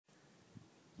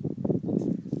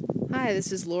Hi,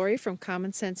 this is Lori from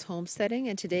Common Sense Homesteading,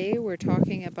 and today we're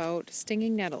talking about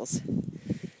stinging nettles.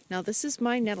 Now this is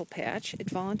my nettle patch. It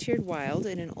volunteered wild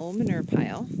in an old manure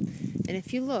pile, and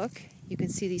if you look, you can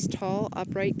see these tall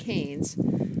upright canes.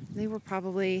 They were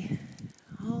probably,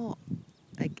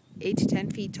 like 8 to 10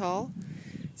 feet tall.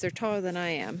 So they're taller than I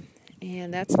am,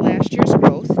 and that's last year's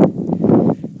growth.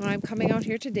 When I'm coming out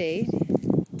here today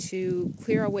to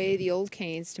clear away the old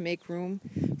canes to make room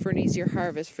for an easier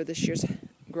harvest for this year's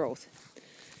growth.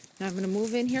 Now I'm going to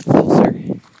move in here closer.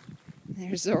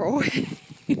 There's Zorro.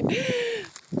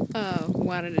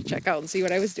 Wanted to check out and see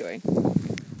what I was doing.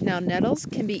 Now nettles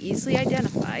can be easily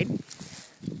identified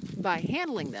by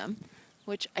handling them,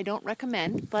 which I don't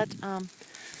recommend, but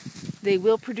they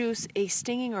will produce a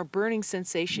stinging or burning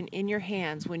sensation in your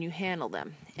hands when you handle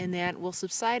them, and that will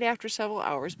subside after several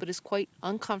hours, but is quite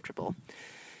uncomfortable.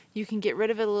 You can get rid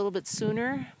of it a little bit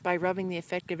sooner by rubbing the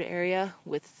affected area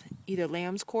with either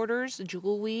lamb's quarters,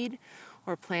 jewelweed,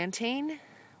 or plantain,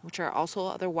 which are also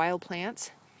other wild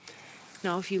plants.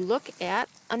 Now if you look at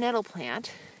a nettle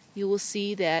plant, you will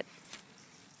see that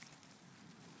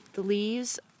the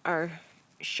leaves are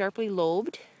sharply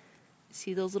lobed.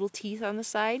 See those little teeth on the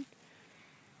side?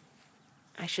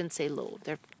 I shouldn't say lobed.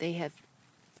 They have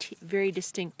very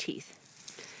distinct teeth.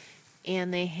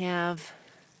 And they have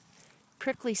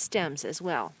prickly stems as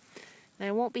well. And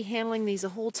I won't be handling these a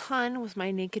whole ton with my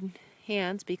naked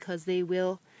hands because they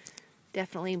will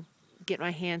definitely get my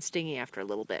hands stinging after a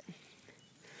little bit.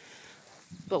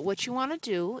 But what you want to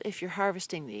do if you're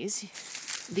harvesting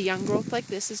these, the young growth like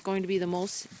this is going to be the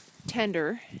most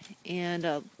tender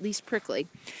and least prickly.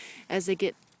 As it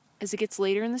gets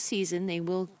later in the season, they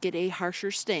will get a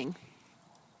harsher sting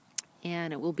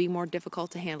and it will be more difficult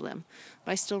to handle them.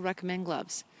 But I still recommend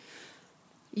gloves.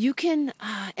 You can,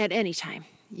 at any time,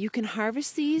 you can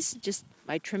harvest these just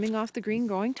by trimming off the green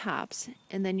growing tops,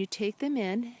 and then you take them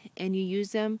in and you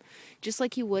use them just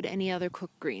like you would any other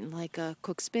cooked green, like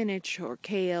cooked spinach or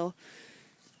kale.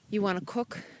 You want to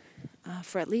cook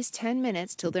for at least 10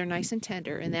 minutes till they're nice and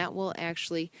tender, and that will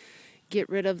actually get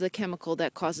rid of the chemical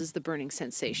that causes the burning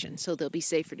sensation, so they'll be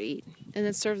safer to eat. And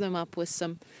then serve them up with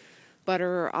some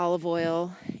butter or olive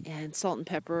oil and salt and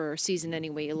pepper, or season any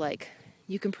way you like.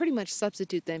 You can pretty much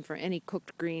substitute them for any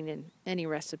cooked green in any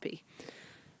recipe.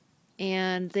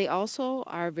 And they also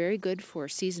are very good for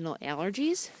seasonal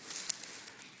allergies.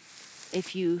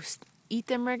 If you eat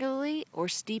them regularly or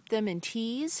steep them in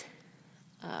teas,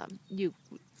 and to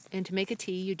make a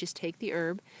tea, you just take the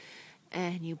herb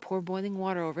and you pour boiling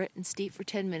water over it and steep for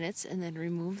 10 minutes and then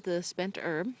remove the spent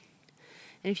herb.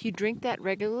 And if you drink that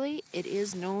regularly, it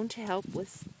is known to help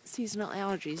with seasonal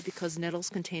allergies because nettles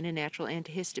contain a natural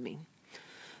antihistamine.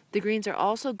 The greens are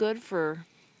also good for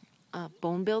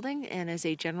bone building and as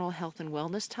a general health and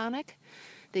wellness tonic.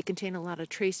 They contain a lot of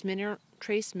trace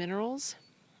minerals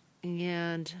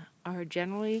and are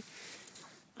generally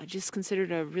just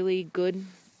considered a really good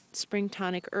spring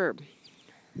tonic herb.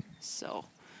 So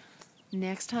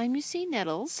next time you see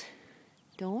nettles,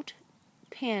 don't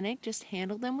panic, just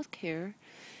handle them with care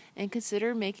and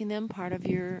consider making them part of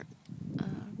your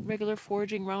regular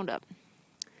foraging roundup.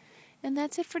 And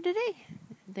that's it for today.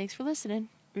 Thanks for listening.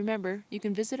 Remember, you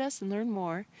can visit us and learn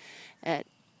more at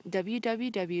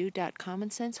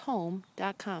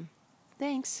www.commonsensehome.com.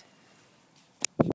 Thanks.